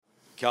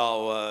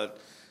Carl,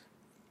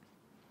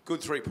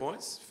 good 3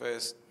 points.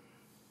 First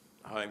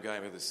home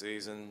game of the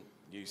season,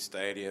 new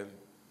stadium.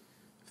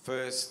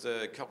 First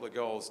couple of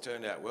goals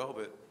turned out well,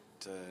 but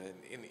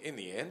in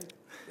the end,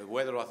 the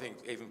weather, I think,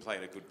 even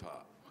played a good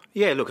part.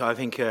 Yeah, look, I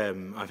think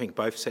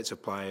both sets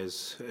of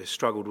players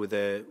struggled with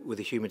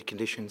the humid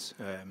conditions,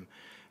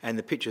 and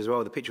the pitch as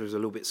well. The pitch was a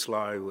little bit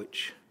slow,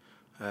 which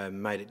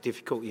made it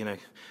difficult.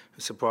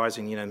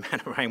 Surprising, the amount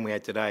of rain we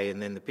had today,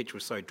 and then the pitch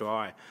was so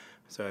dry.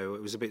 So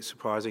it was a bit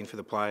surprising for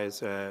the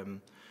players.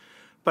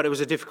 But it was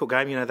a difficult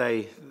game.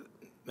 They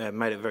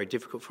made it very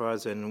difficult for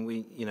us, and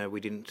we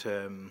didn't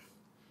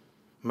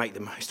make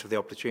the most of the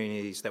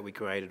opportunities that we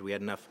created. We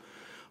had enough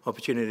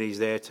opportunities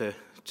there to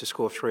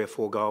score 3 or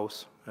 4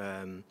 goals,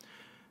 and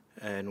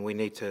we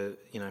need to,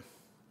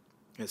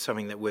 it's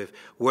something that we're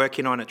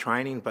working on at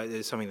training, but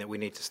it's something that we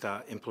need to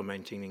start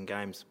implementing in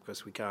games,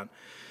 because we can't,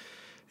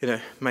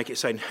 make it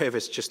so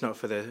nervous, just not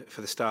for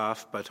the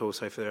staff, but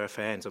also for our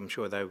fans. I'm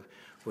sure they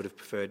would have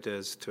preferred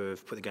us to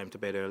have put the game to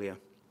bed earlier.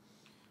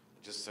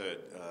 Just heard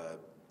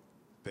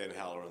Ben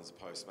Halloran's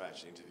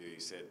post-match interview. He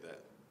said that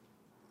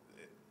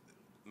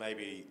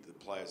maybe the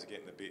players are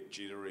getting a bit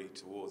jittery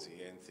towards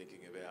the end, thinking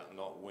about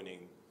not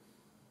winning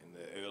in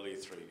the earlier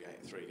three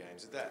games.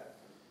 Did that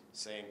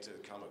seem to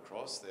come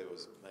across? There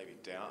was maybe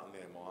doubt in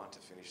their mind to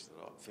finish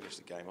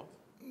the game off?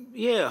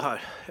 Yeah,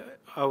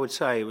 I would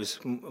say it was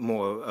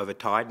more of a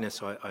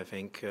tiredness, I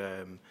think.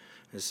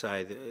 As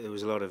say, there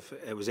was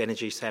it was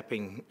energy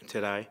sapping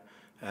today,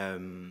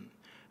 and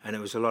it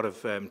was a lot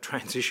of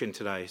transition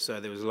today. So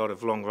there was a lot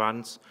of long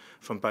runs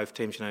from both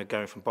teams,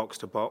 going from box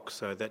to box.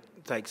 So that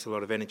takes a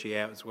lot of energy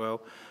out as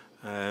well.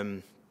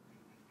 Look,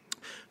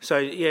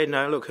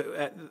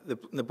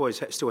 the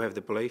boys still have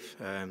the belief,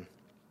 and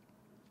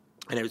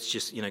it was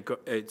just,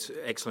 it's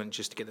excellent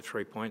just to get the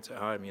 3 points at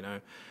home.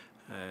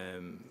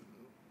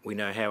 We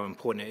know how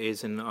important it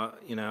is, and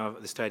the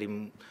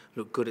stadium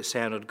looked good, it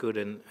sounded good,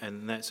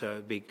 and that's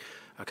a big.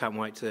 I can't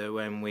wait to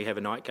when we have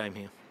a night game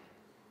here.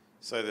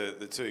 So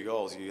the 2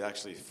 goals, you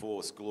actually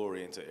forced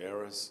Glory into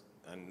errors,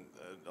 and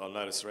I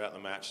noticed throughout the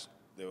match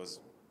there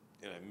was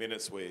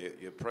minutes where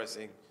you're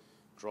pressing,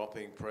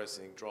 dropping,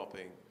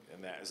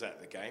 and is that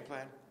the game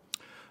plan?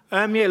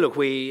 Look,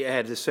 we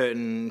had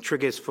certain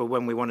triggers for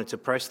when we wanted to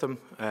press them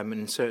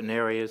in certain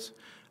areas.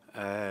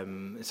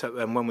 And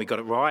when we got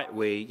it right,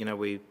 we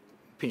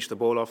pinched the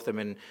ball off them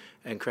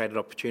and created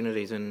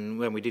opportunities. And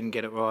when we didn't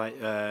get it right,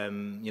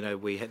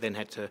 we then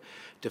had to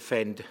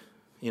defend,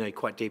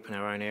 quite deep in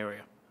our own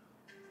area.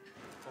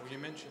 Well, you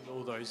mentioned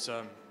all those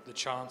the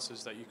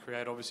chances that you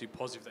create. Obviously,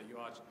 positive that you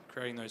are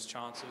creating those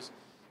chances.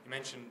 You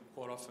mentioned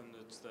quite often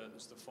that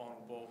it's the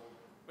final ball.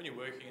 When you're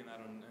working in that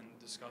and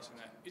discussing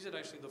that, is it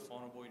actually the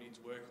final ball you need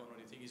to work on, or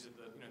do you think is it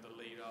the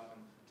lead up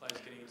and players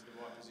getting into the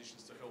right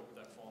positions to help with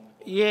that final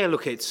ball? Yeah,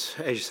 look, it's,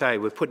 as you say,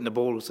 we're putting the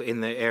balls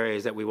in the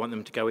areas that we want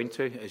them to go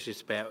into. It's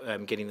just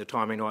about getting the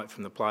timing right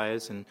from the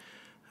players, and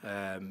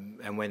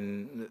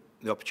when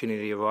the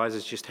opportunity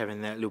arises, just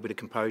having that little bit of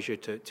composure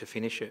to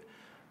finish it.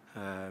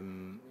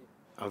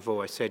 I've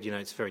always said,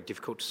 it's very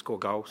difficult to score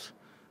goals.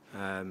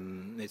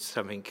 It's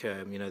something,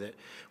 that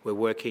we're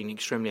working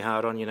extremely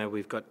hard on.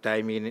 We've got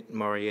Damien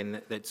Murray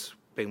that's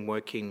been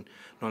working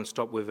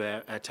non-stop with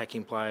our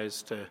attacking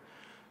players to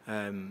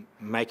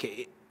make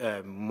it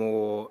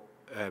more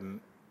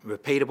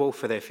repeatable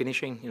for their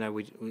finishing.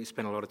 We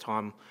spend a lot of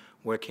time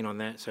working on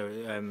that, so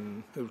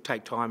it'll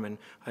take time, and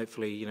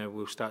hopefully,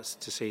 we'll start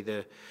to see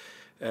the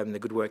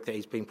good work that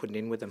he's been putting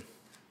in with them.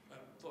 I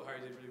thought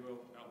Harry did really well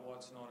out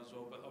wide tonight as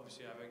well, but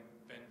obviously having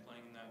Ben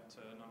playing in that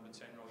number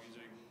 10 role,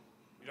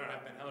 you don't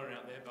have Ben Halloran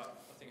out there,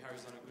 but I think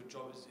Harry's done a good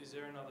job. Is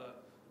there another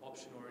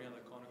option or any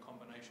other kind of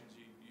combinations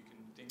you can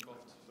think of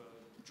for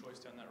choice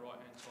down that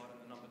right-hand side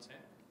in the number 10?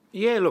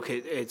 Yeah, look,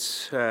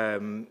 it's,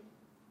 the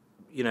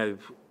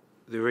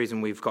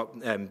reason we've got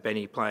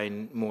Benny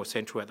playing more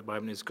central at the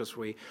moment is because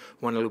we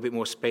want a little bit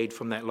more speed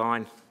from that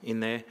line in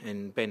there,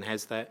 and Ben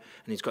has that,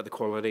 and he's got the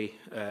quality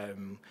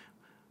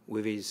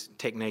with his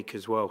technique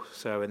as well.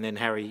 So, and then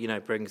Harry,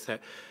 brings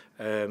that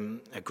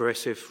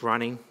aggressive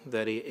running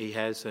that he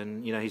has,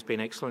 and he's been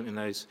excellent in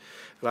those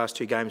last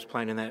 2 games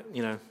playing in that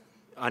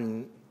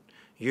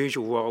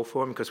unusual role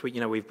for him, because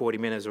we've brought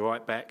him in as a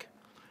right back,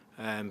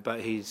 but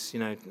he's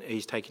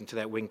taken to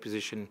that wing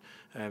position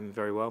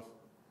very well.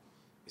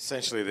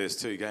 Essentially, there's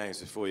 2 games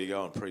before you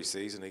go on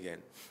pre-season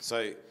again,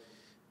 so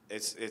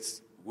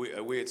it's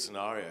a weird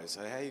scenario.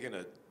 So how are you going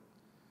to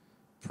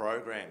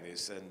program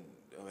this? And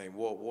I mean,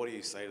 what do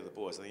you say to the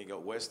boys? I think you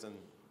got Western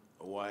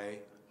away,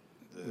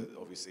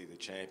 obviously the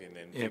champion,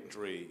 then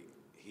Victory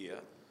here,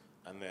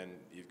 and then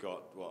you've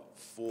got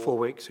 4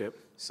 weeks. Yep.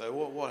 So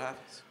what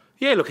happens?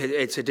 Yeah, look,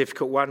 it's a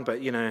difficult one,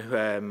 but we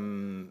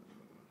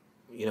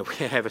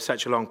have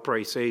such a long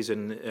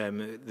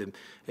pre-season.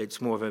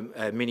 It's more of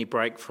a mini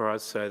break for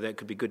us, so that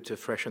could be good to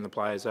freshen the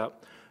players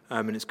up.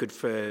 And it's good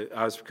for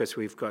us because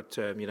we've got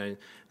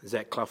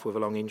Zach Clough with a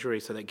long injury,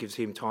 so that gives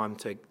him time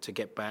to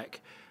get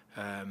back.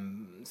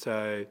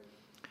 So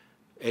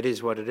it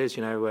is what it is.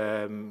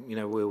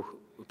 We'll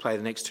play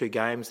the next 2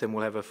 games, then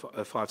we'll have a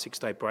 5-6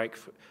 day break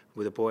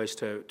with the boys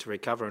to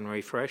recover and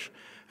refresh,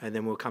 and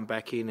then we'll come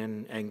back in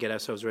and get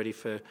ourselves ready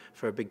for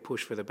a big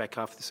push for the back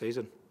half of the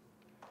season.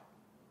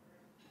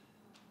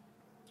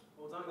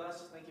 Well done,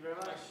 guys. Thank you very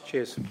much.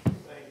 Cheers. Thank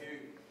you.